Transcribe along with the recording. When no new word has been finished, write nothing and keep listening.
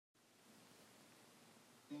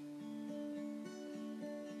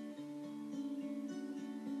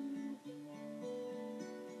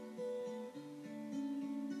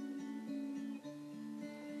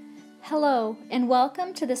Hello, and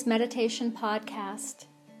welcome to this meditation podcast.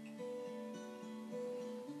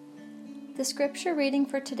 The scripture reading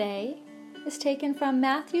for today is taken from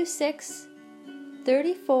Matthew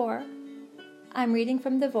 6:34. I'm reading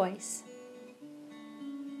from The Voice.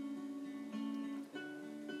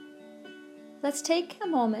 Let's take a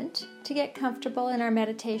moment to get comfortable in our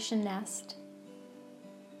meditation nest.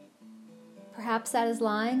 Perhaps that is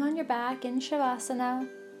lying on your back in Shavasana,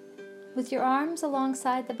 with your arms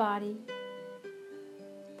alongside the body,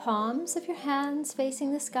 palms of your hands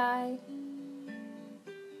facing the sky.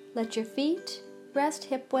 Let your feet rest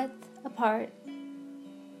hip-width apart.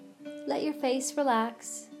 Let your face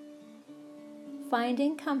relax,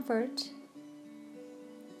 finding comfort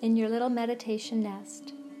in your little meditation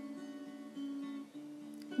nest.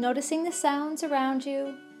 Noticing the sounds around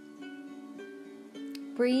you,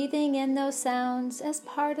 breathing in those sounds as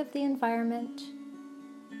part of the environment.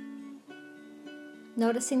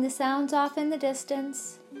 Noticing the sounds off in the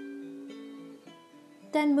distance,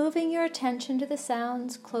 then moving your attention to the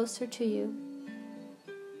sounds closer to you.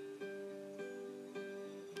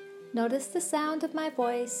 Notice the sound of my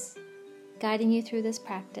voice guiding you through this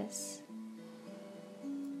practice.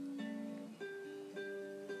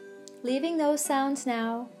 Leaving those sounds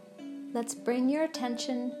now, let's bring your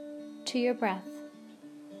attention to your breath.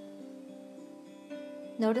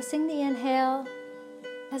 Noticing the inhale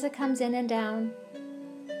as it comes in and down.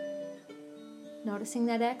 Noticing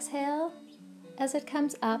that exhale as it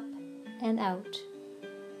comes up and out.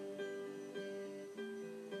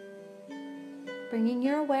 Bringing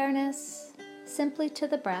your awareness simply to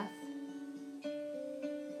the breath.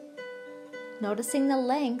 Noticing the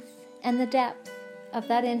length and the depth of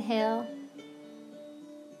that inhale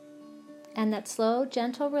and that slow,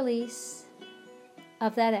 gentle release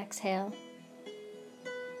of that exhale.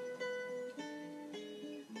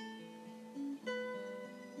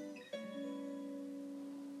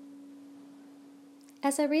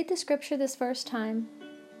 As I read the scripture this first time,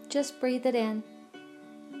 just breathe it in,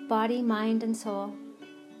 body, mind, and soul.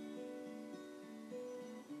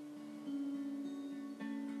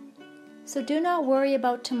 So do not worry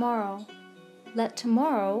about tomorrow. Let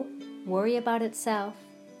tomorrow worry about itself.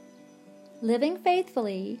 Living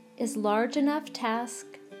faithfully is large enough task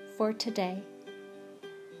for today.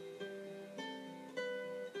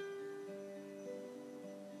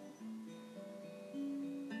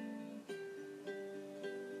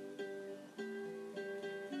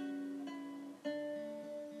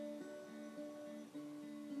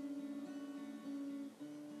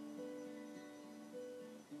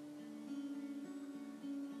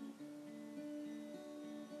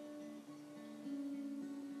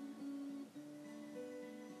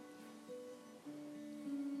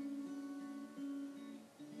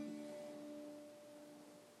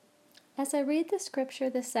 As I read the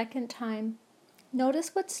scripture the second time,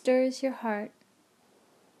 notice what stirs your heart.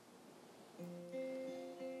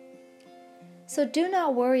 So do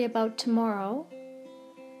not worry about tomorrow.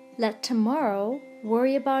 Let tomorrow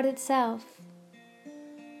worry about itself.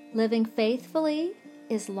 Living faithfully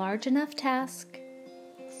is large enough task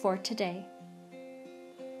for today.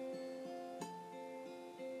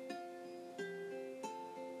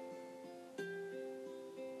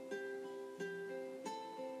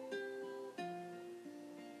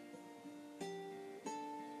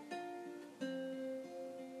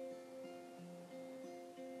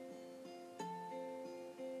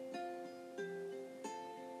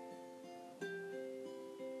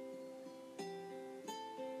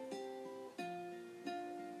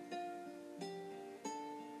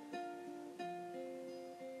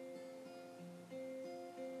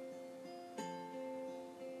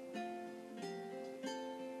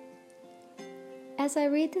 As I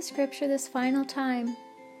read the scripture this final time,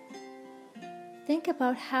 think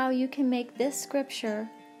about how you can make this scripture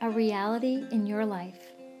a reality in your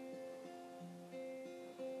life.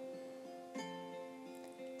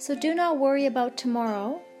 So do not worry about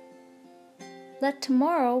tomorrow. Let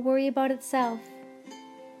tomorrow worry about itself.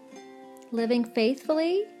 Living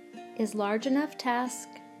faithfully is large enough task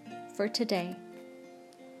for today.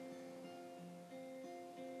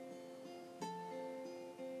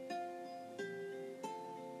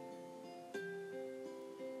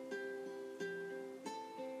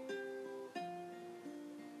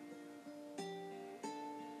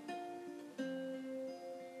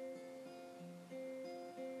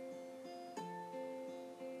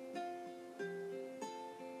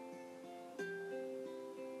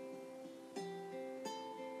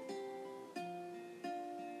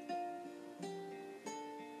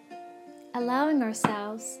 Allowing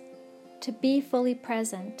ourselves to be fully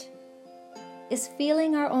present is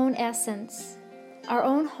feeling our own essence our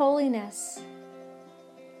own holiness.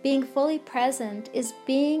 Being fully present is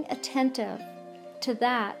being attentive to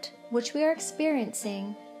that which we are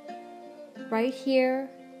experiencing right here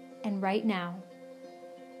and right now.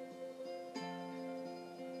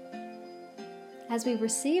 As we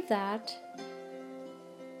receive that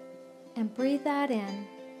and breathe that in,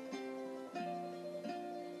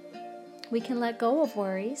 we can let go of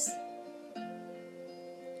worries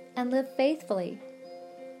and live faithfully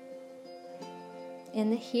in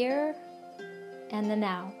the here and the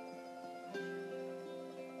now.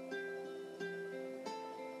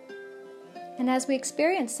 And as we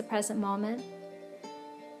experience the present moment,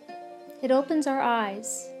 it opens our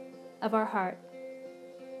eyes of our heart.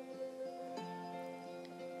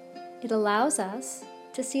 It allows us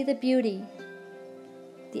to see the beauty,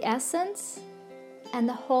 the essence, and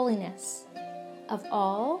the holiness of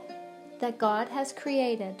all that God has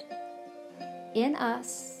created in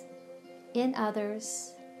us, in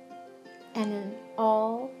others, and in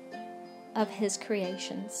all of His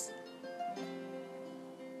creations.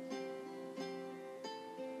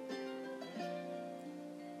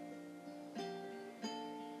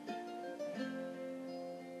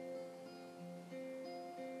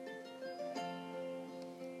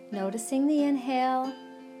 Noticing the inhale,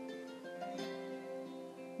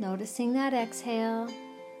 noticing that exhale,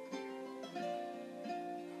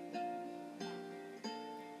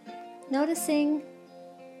 noticing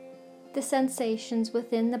the sensations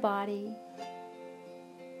within the body,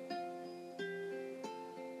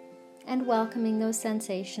 and welcoming those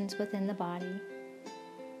sensations within the body.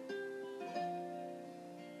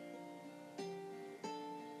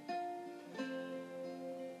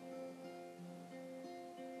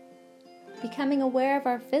 Becoming aware of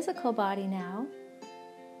our physical body now,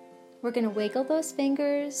 we're going to wiggle those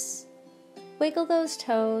fingers, wiggle those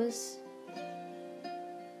toes,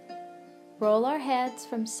 roll our heads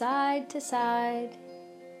from side to side.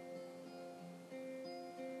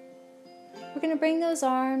 We're going to bring those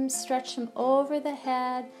arms, stretch them over the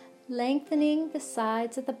head, lengthening the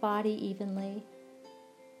sides of the body evenly.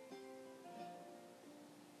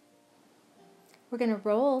 We're going to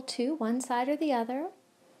roll to one side or the other,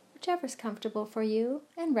 whichever's comfortable for you,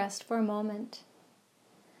 and rest for a moment.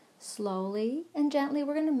 Slowly and gently,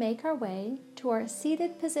 we're going to make our way to our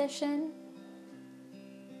seated position,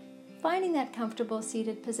 finding that comfortable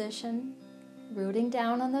seated position, rooting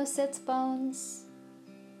down on those sits bones,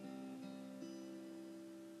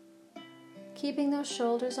 keeping those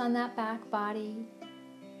shoulders on that back body,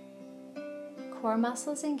 core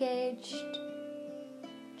muscles engaged,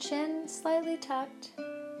 chin slightly tucked,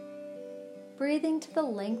 breathing to the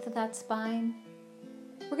length of that spine.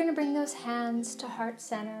 We're going to bring those hands to heart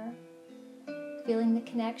center, feeling the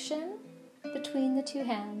connection between the two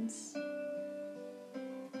hands,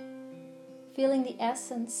 feeling the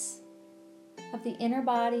essence of the inner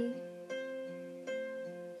body,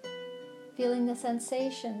 feeling the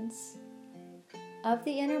sensations of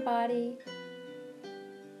the inner body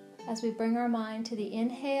as we bring our mind to the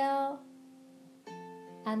inhale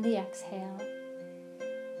and the exhale.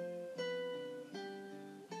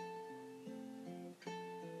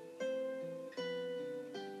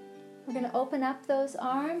 We're going to open up those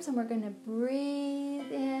arms and we're going to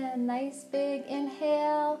breathe in a nice big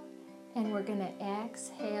inhale, and we're going to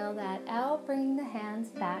exhale that out, bringing the hands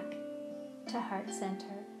back to heart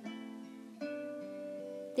center.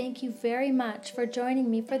 Thank you very much for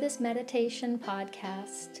joining me for this meditation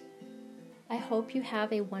podcast. I hope you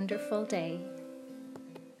have a wonderful day.